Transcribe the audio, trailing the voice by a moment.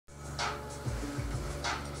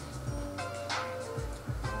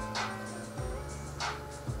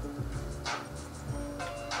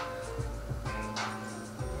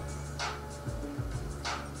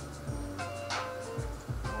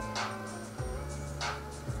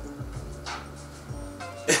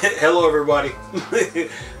Hello everybody.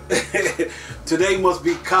 Today must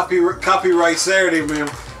be copyright Saturday, man.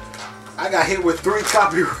 I got hit with 3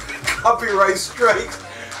 copyright strikes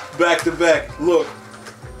back to back. Look,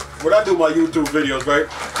 when I do my YouTube videos, right,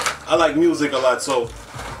 I like music a lot, so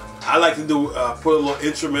I like to do put a little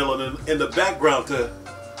instrumental in the background to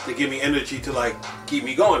give me energy to like keep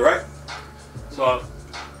me going, right? So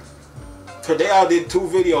today I did 2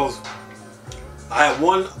 videos. I had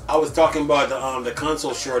one, I was talking about the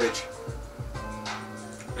console shortage,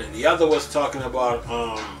 and the other was talking about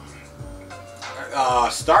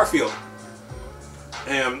Starfield.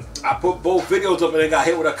 And I put both videos up and they got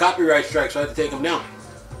hit with a copyright strike, so I had to take them down.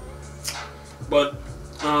 But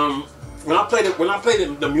when I played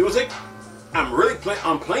the music,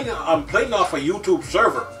 I'm playing off a YouTube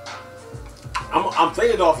server. I'm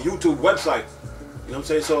playing it off YouTube website. You know what I'm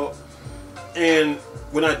saying? So, and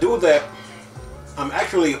when I do that, I'm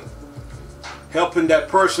actually helping that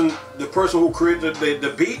person, the person who created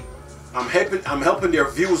the beat. I'm helping their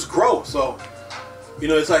views grow. So, you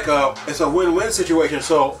know, it's like it's a win-win situation.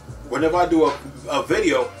 So whenever I do a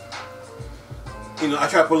video, you know, I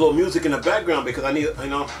try to put a little music in the background because I need, you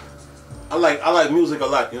know, I like music a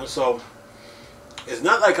lot, you know. So it's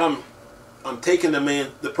not like I'm taking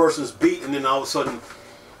the person's beat and then all of a sudden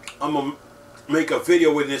I'm gonna make a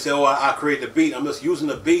video with it and say, oh, I created the beat. I'm just using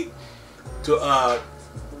the beat to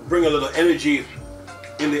bring a little energy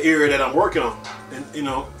in the area that I'm working on, and you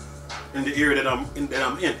know, in the area that I'm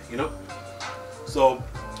in, you know. So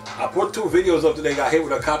I put 2 videos up today, got hit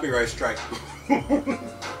with a copyright strike.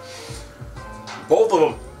 Both of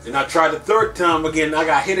them. And I tried the 3rd time again, I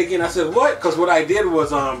got hit again. I said, what? Because what I did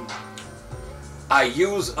was I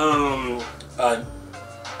use I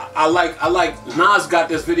like Nas got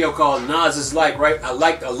this video called Nas Is Like, right? I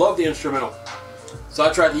love the instrumental. So I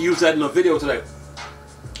tried to use that in a video today.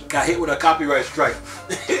 Got hit with a copyright strike.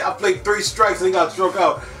 I played 3 strikes and got struck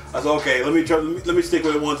out. I said, okay, let me stick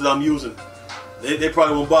with the ones that I'm using. They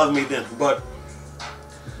probably won't bother me then. But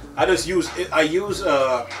I use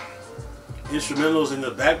instrumentals in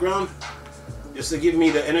the background just to give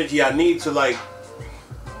me the energy I need to, like,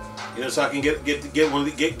 you know, so I can get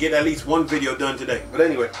at least one video done today. But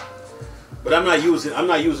anyway, but I'm not using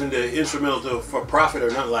the instrumental for profit or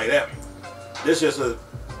nothing like that. This just to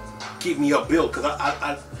keep me up built, because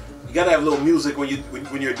you gotta have a little music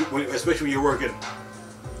especially when you're working.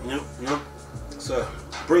 You know, so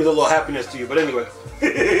brings a little happiness to you. But anyway,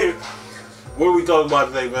 what are we talking about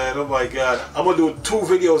today, man? Oh my God, I'm gonna do 2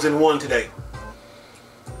 videos in one today.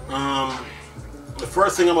 The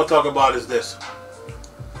first thing I'm gonna talk about is this: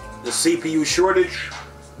 the CPU shortage.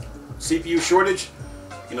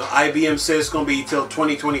 You know, IBM says it's gonna be till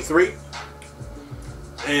 2023.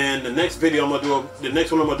 And the next video I'm gonna do, the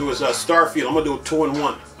next one I'm gonna do is Starfield. I'm gonna do a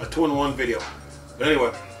 2-in-1 video. But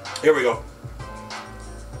anyway, here we go.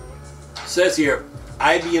 It says here,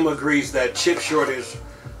 IBM agrees that chip shortage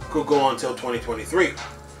could go on until 2023.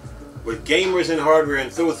 With gamers and hardware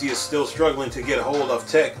enthusiasts still struggling to get a hold of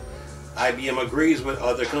tech, IBM agrees with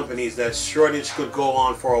other companies that shortage could go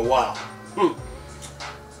on for a while.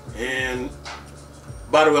 And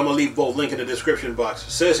by the way, I'm gonna leave both links in the description box.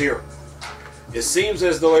 It says here, it seems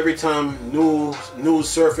as though every time news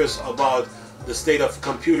surface about the state of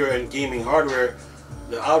computer and gaming hardware,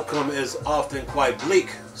 the outcome is often quite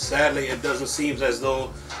bleak. Sadly, it doesn't seem as though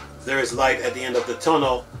there is light at the end of the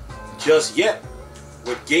tunnel just yet.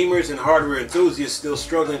 With gamers and hardware enthusiasts still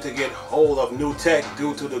struggling to get hold of new tech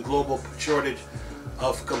due to the global shortage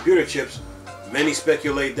of computer chips, many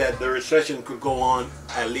speculate that the recession could go on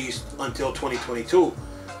at least until 2022.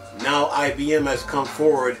 Now IBM has come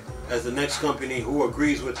forward as the next company who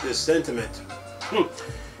agrees with this sentiment.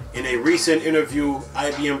 In a recent interview,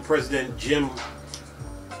 IBM President Jim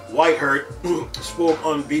Whitehurt spoke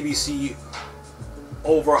on BBC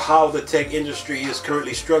over how the tech industry is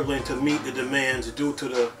currently struggling to meet the demands due to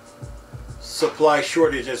the supply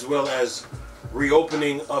shortage, as well as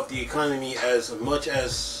reopening of the economy as much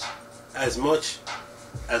of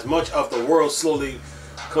the world slowly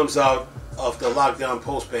comes out of the lockdown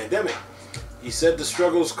post-pandemic. He said the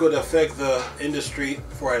struggles could affect the industry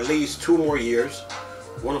for at least 2 more years.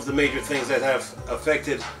 One of the major things that have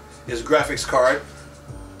affected is graphics card.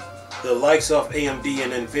 The likes of AMD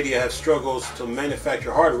and Nvidia have struggled to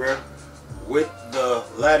manufacture hardware, with the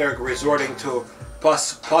latter resorting to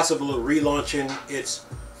possibly relaunching its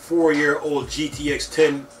 4-year-old GTX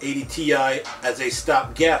 1080 Ti as a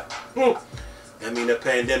stopgap. I mean, the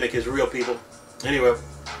pandemic is real, people. Anyway, it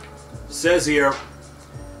says here,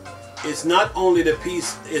 it's not only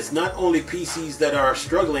PCs that are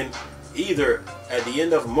struggling either. At the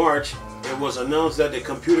end of March, it was announced that the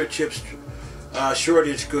computer chip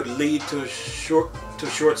shortage could lead to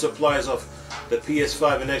short supplies of the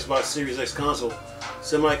PS5 and Xbox Series X console.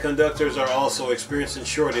 Semiconductors are also experiencing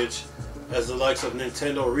shortage, as the likes of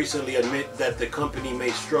Nintendo recently admit that the company may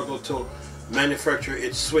struggle to manufacture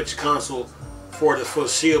its Switch console for the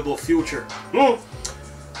foreseeable future.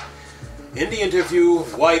 In the interview,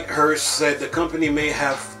 Whitehurst said the company may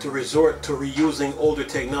have to resort to reusing older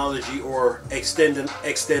technology or extend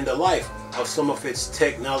the life of some of its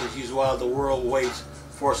technologies while the world waits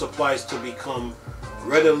for supplies to become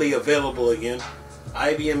readily available again.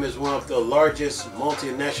 IBM is one of the largest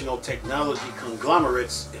multinational technology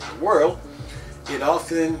conglomerates in the world. It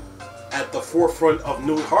often at the forefront of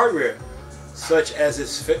new hardware, such as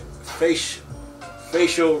its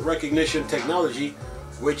facial recognition technology,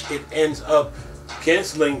 which it ends up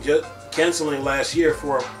canceling last year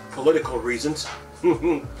for political reasons.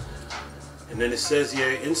 And then it says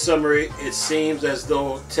here, in summary, it seems as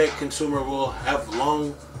though tech consumer will have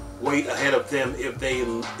long wait ahead of them if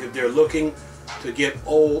they're looking to get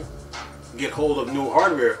hold of new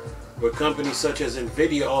hardware, with companies such as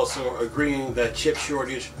Nvidia also agreeing that chip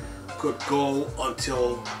shortage could go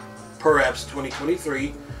until perhaps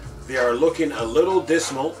 2023. They are looking a little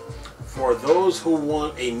dismal for those who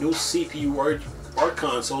want a new CPU or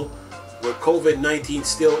console, with COVID-19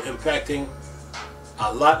 still impacting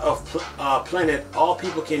a lot of planet. All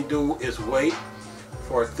people can do is wait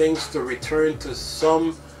for things to return to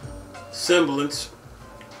some semblance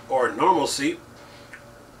or normalcy,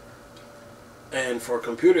 and for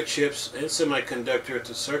computer chips and semiconductor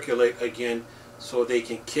to circulate again so they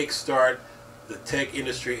can kickstart the tech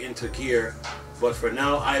industry into gear. But for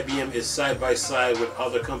now, IBM is side by side with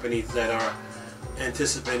other companies that are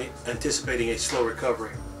anticipating a slow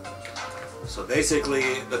recovery. So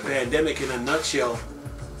basically, the pandemic in a nutshell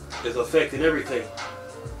is affecting everything.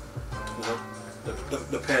 You know,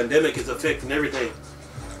 the pandemic is affecting everything.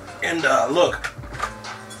 And look,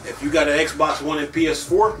 if you got an Xbox One and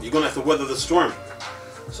PS4, you're gonna have to weather the storm.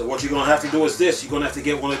 So what you're gonna have to do is this: you're gonna have to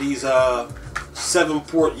get one of these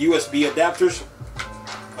 7-port USB adapters.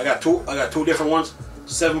 I got two different ones,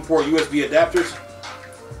 7-port USB adapters.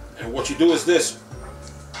 And what you do is this: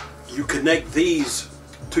 you connect these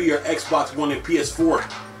to your Xbox One and PS4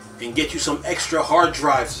 and get you some extra hard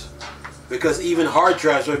drives, because even hard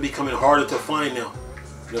drives are becoming harder to find now.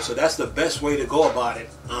 You know, so that's the best way to go about it.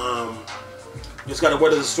 Just got to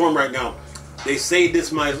weather the storm right now. They say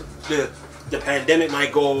the pandemic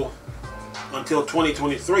might go until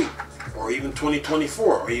 2023, or even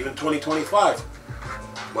 2024, or even 2025.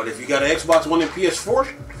 But if you got an Xbox One and PS4,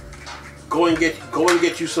 go and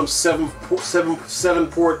get you some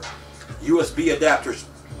 7-port USB adapters.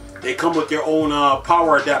 They come with their own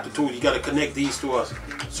power adapter too. You got to connect these to a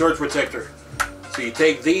surge protector. So you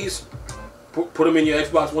take these, put them in your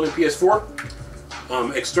Xbox One and PS4,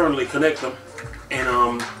 externally connect them,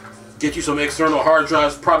 and get you some external hard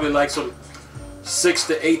drives, probably like some 6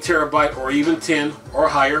 to 8 terabyte, or even 10 or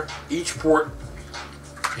higher each port,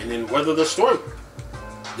 and then weather the storm.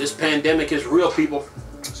 This pandemic is real, people.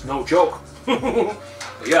 It's no joke.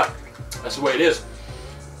 Yeah, that's the way it is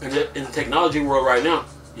in the technology world right now,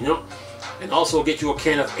 you know. And also get you a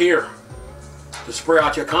can of air to spray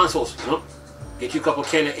out your consoles, you know. Get you a couple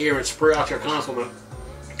cans of air and spray out your console, man.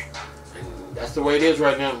 And that's the way it is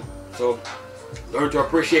right now. So learn to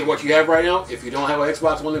appreciate what you have right now. If you don't have an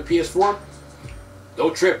Xbox One and PS4,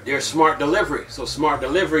 don't trip. There's smart delivery. So smart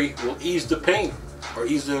delivery will ease the pain, or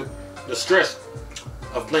ease the stress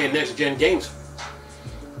of playing next gen games.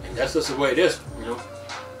 And that's just the way it is, you know,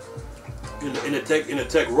 in the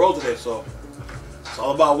tech world today. So it's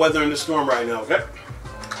all about weathering the storm right now. Okay.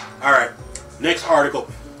 All right. Next article.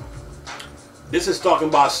 This is talking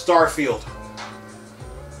about Starfield.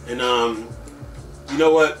 And you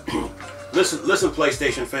know what? listen,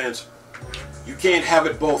 PlayStation fans. You can't have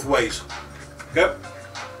it both ways. Okay?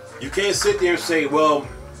 You can't sit there and say, well,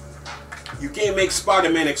 you can't make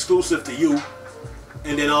Spider-Man exclusive to you,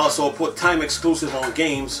 and then also put time exclusive on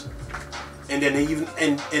games, and then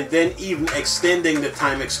even extending the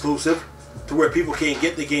time exclusive to where people can't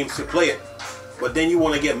get the games to play it. But then you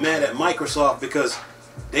want to get mad at Microsoft because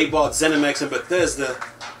they bought ZeniMax and Bethesda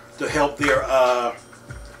to help their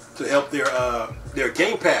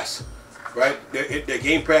Game Pass, right? Their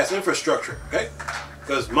Game Pass infrastructure, okay?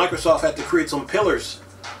 Because Microsoft had to create some pillars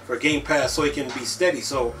for Game Pass so it can be steady.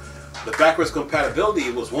 So the backwards compatibility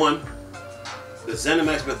was one, the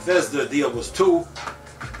ZeniMax Bethesda deal was two,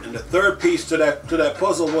 and the third piece to that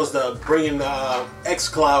puzzle was the bringing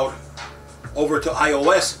xCloud over to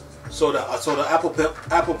iOS, so the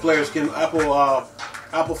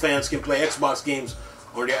Apple fans can play Xbox games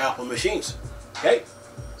on their Apple machines. Okay,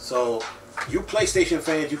 so you PlayStation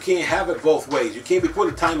fans, you can't have it both ways. You can't be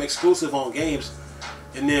putting time exclusive on games,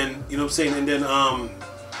 and then you know what I'm saying, and then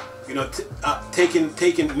you know,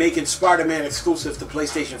 making Spider-Man exclusive to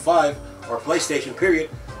PlayStation 5 or PlayStation period,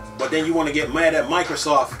 but then you want to get mad at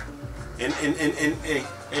Microsoft and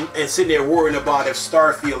sitting there worrying about if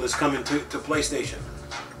Starfield is coming to PlayStation.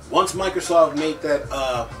 Once Microsoft made that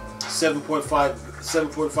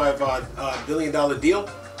 $7.5 billion deal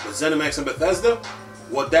with ZeniMax and Bethesda,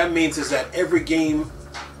 what that means is that every game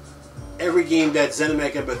that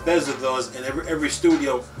ZeniMax and Bethesda does, and every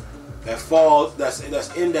studio that's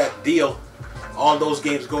in that deal, all those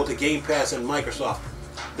games go to Game Pass and Microsoft.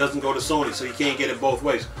 Doesn't go to Sony, so you can't get it both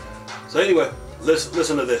ways. So anyway,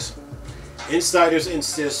 listen to this. Insiders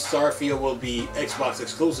insist Starfield will be Xbox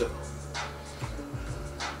exclusive.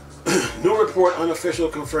 New report unofficial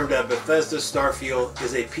confirmed that Bethesda's Starfield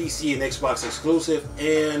is a PC and Xbox exclusive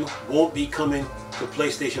and won't be coming to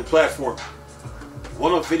PlayStation platform.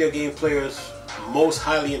 One of video game players' most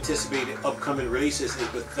highly anticipated upcoming releases is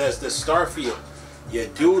Bethesda's Starfield.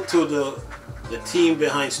 Yet due to the team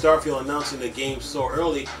behind Starfield announcing the game so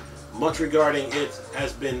early, much regarding it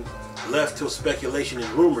has been left to speculation and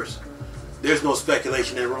rumors. There's no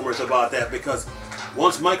speculation and rumors about that, because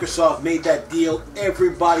once Microsoft made that deal,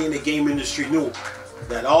 everybody in the game industry knew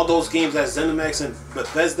that all those games that ZeniMax and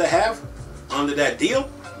Bethesda have under that deal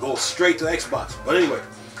go straight to Xbox. But anyway,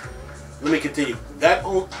 let me continue.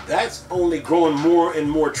 That's only growing more and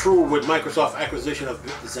more true with Microsoft's acquisition of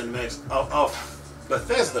ZeniMax of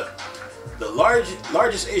Bethesda. The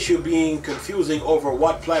largest issue being confusing over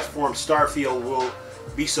what platform Starfield will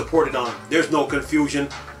be supported on. There's no confusion.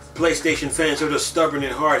 PlayStation fans are just stubborn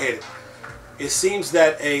and hard-headed. It seems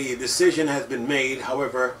that a decision has been made.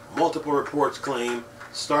 However, multiple reports claim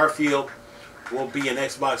Starfield will be an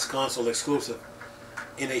Xbox console exclusive.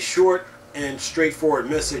 In a short and straightforward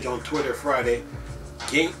message on Twitter Friday,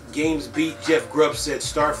 GamesBeat Jeff Grubb said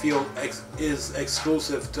Starfield is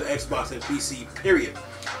exclusive to Xbox and PC, period.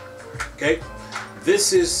 Okay,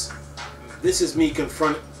 this is me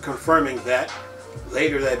confirming that.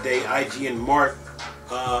 Later that day, IG and Mark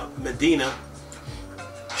Medina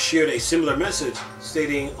shared a similar message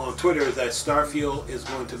stating on Twitter that Starfield is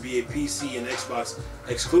going to be a PC and Xbox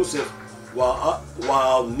exclusive,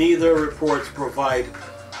 while neither reports provide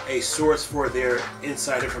a source for their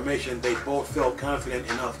inside information. They both felt confident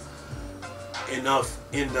enough in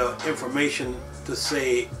the information to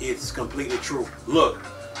say it's completely true. Look,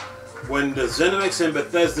 when the ZeniMax and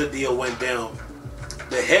Bethesda deal went down,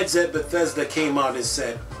 the heads at Bethesda came out and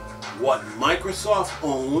said, what Microsoft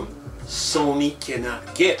owned, Sony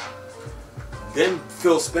cannot get. Then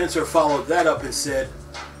Phil Spencer followed that up and said,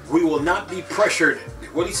 we will not be pressured.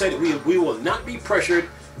 What he said, we will not be pressured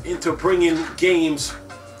into bringing games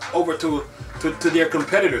over to their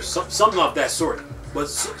competitors. Something of that sort. But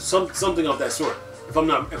something of that sort, if I'm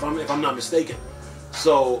not mistaken.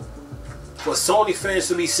 So for Sony fans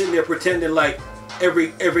to be sitting there pretending like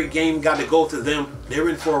every game got to go to them, they're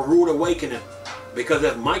in for a rude awakening. Because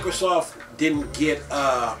if Microsoft didn't get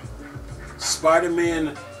Spider-Man,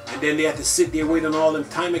 and then they have to sit there waiting on all them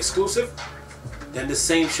time exclusive, then the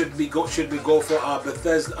same should go for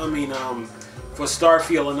Bethesda. For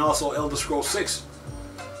Starfield and also Elder Scrolls 6.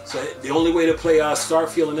 So the only way to play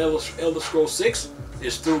Starfield and Elder Scrolls 6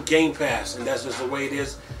 is through Game Pass, and that's just the way it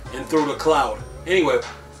is, and through the cloud. Anyway,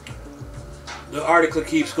 the article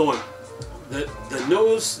keeps going. The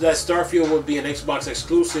news that Starfield will be an Xbox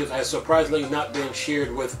exclusive has surprisingly not been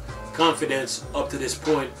shared with confidence up to this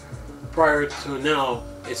point. Prior to now,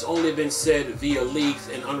 it's only been said via leaks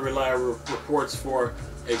and unreliable reports. For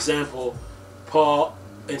example, Paul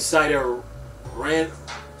Insider Rand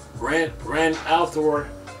Althor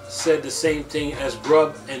said the same thing as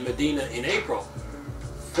Grubb and Medina in April.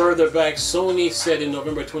 Further back, Sony said in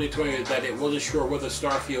November 2020 that it wasn't sure whether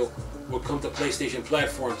Starfield would come to PlayStation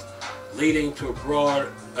platforms, leading to a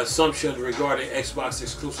broad assumption regarding Xbox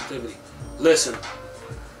exclusivity. Listen.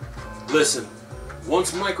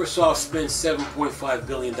 Once Microsoft spends $7.5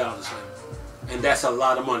 billion, and that's a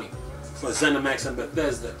lot of money for ZeniMax and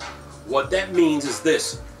Bethesda, what that means is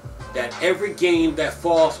this: that every game that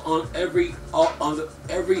falls on every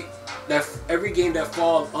game that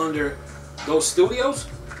falls under those studios,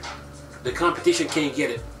 the competition can't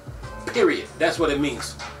get it. Period. That's what it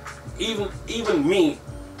means. Even me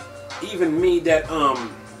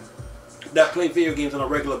that play video games on a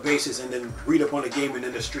regular basis and then read up on the gaming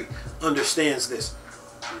industry understands this.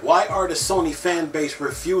 Why are the Sony fan base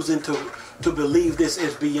refusing to believe this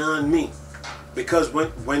is beyond me? Because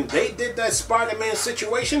when they did that Spider-Man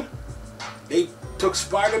situation, they took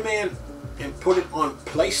Spider-Man and put it on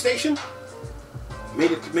PlayStation,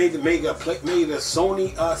 made a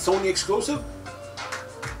Sony exclusive,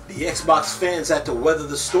 the Xbox fans had to weather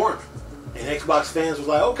the storm, and Xbox fans was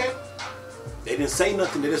like, okay, they didn't say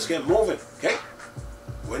nothing, they just kept moving. Okay,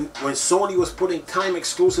 when Sony was putting time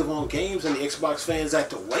exclusive on games and the Xbox fans had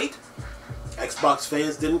to wait, Xbox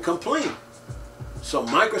fans didn't complain. So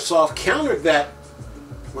Microsoft countered that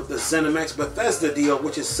with the ZeniMax Bethesda deal,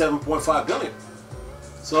 which is $7.5 billion.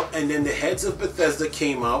 So, and then the heads of Bethesda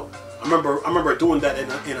came out. I remember doing that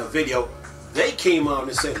in a video. They came out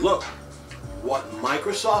and said, look, what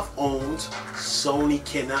Microsoft owns, Sony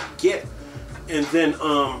cannot get. And then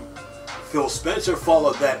Phil Spencer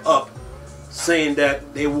followed that up, saying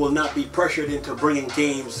that they will not be pressured into bringing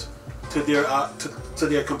games to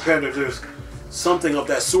their competitors, something of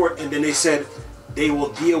that sort. And then they said they will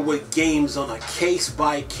deal with games on a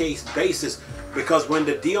case-by-case basis, because when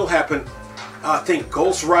the deal happened, I think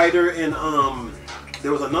Ghost Rider and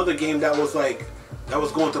there was another game that was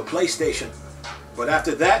going to PlayStation. But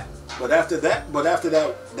after that,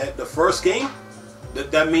 the first game,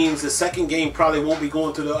 that means the second game probably won't be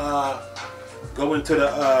going to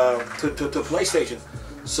PlayStation.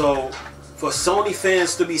 So for Sony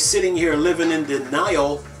fans to be sitting here living in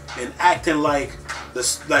denial and acting like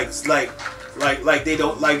this, like they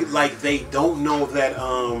don't know that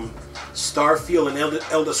Starfield and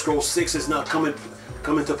Elder Scrolls 6 is not coming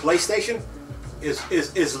to PlayStation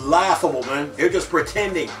is laughable, man. They're just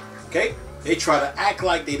pretending. Okay, they try to act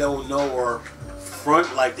like they don't know, or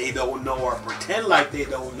front like they don't know, or pretend like they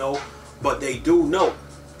don't know, but they do know.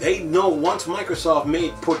 They know once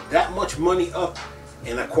Microsoft put that much money up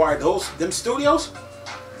and acquired them studios,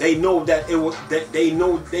 they know that they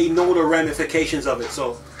know the ramifications of it.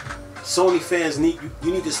 So Sony fans you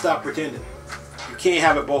need to stop pretending. You can't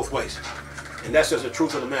have it both ways, and that's just the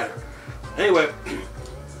truth of the matter. Anyway,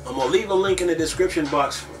 I'm gonna leave a link in the description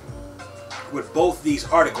box with both these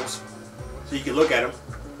articles so you can look at them.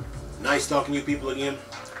 Nice talking to you people again.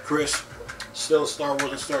 Chris, still a Star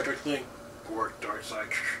Wars and Star Trek thing. Or Dark Side.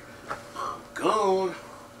 I'm gone.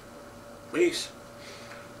 Peace.